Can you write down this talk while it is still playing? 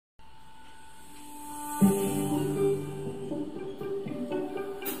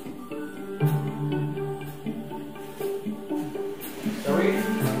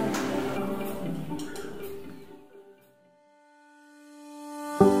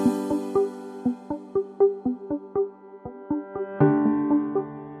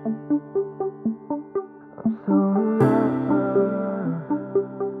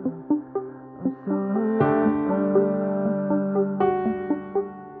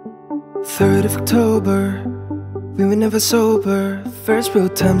3rd of October, we were never sober. First real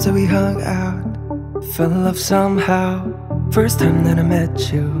times that we hung out, fell in love somehow. First time that I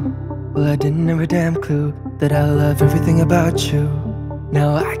met you, well I didn't have a damn clue that I love everything about you.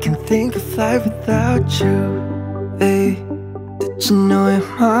 Now I can think of life without you. Hey, did you know in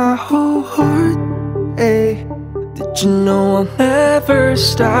my whole heart? Hey, did you know I'll never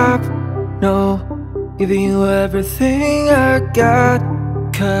stop? No, giving you everything I got.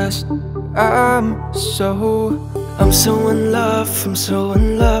 Cause I'm so in love, I'm so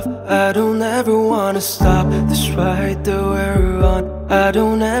in love. I don't ever wanna stop this ride that we're on. I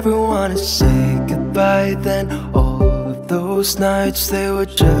don't ever wanna say goodbye then. All of those nights, they would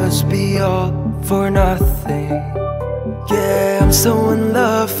just be all for nothing. Yeah, I'm so in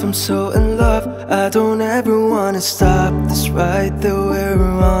love, I'm so in love. I don't ever wanna stop this ride that we're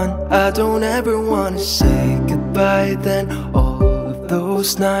on. I don't ever wanna say goodbye then. All of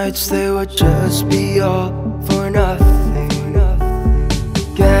those nights, they would just be all for nothing.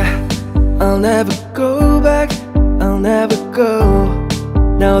 Yeah, I'll never go back, I'll never go.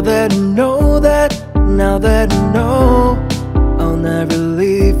 Now that I know that, now that I know, I'll never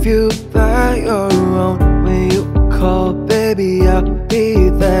leave you by your own. When you call, baby, I'll be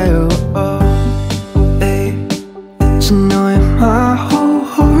there. Oh, hey, did you know in my whole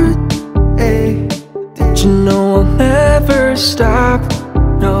heart? Hey, did you know I'll never stop?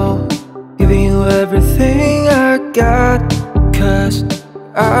 No, giving you everything I got. Cause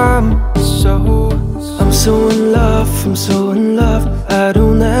I'm so in love, I'm so in love. I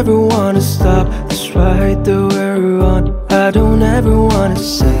don't ever wanna stop this ride that we're on. I don't ever wanna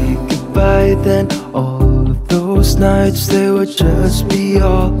say goodbye then. All of those nights, they would just be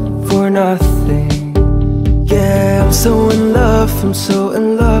all for nothing. Yeah, I'm so in love, I'm so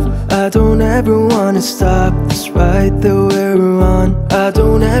in love. I don't ever wanna stop this ride that we're on. I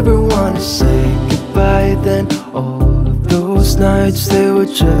don't ever wanna say goodbye then. All of those nights, they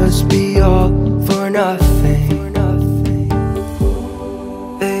would just be all for nothing.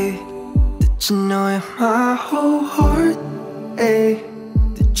 Hey, did you know in my whole heart? Hey,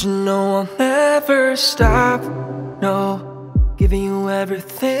 did you know I'll never stop? No, giving you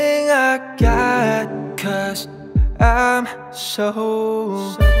everything I got. Cause I'm so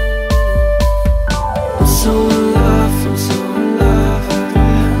in love, I'm so in love.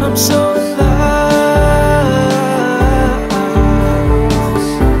 I'm so in love.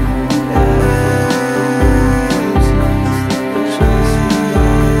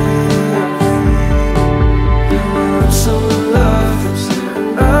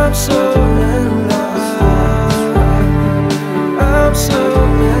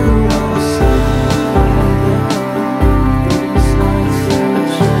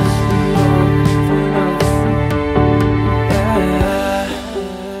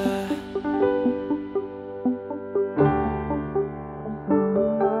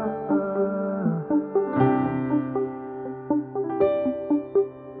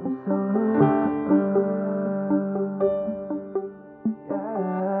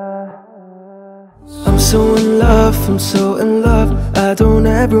 So in love, I'm so in love. I don't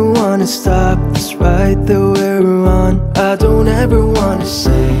ever wanna stop this ride that we're on. I don't ever wanna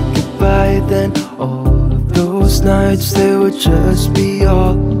say goodbye then. All of those nights, they would just be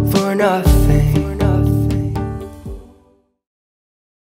all for nothing.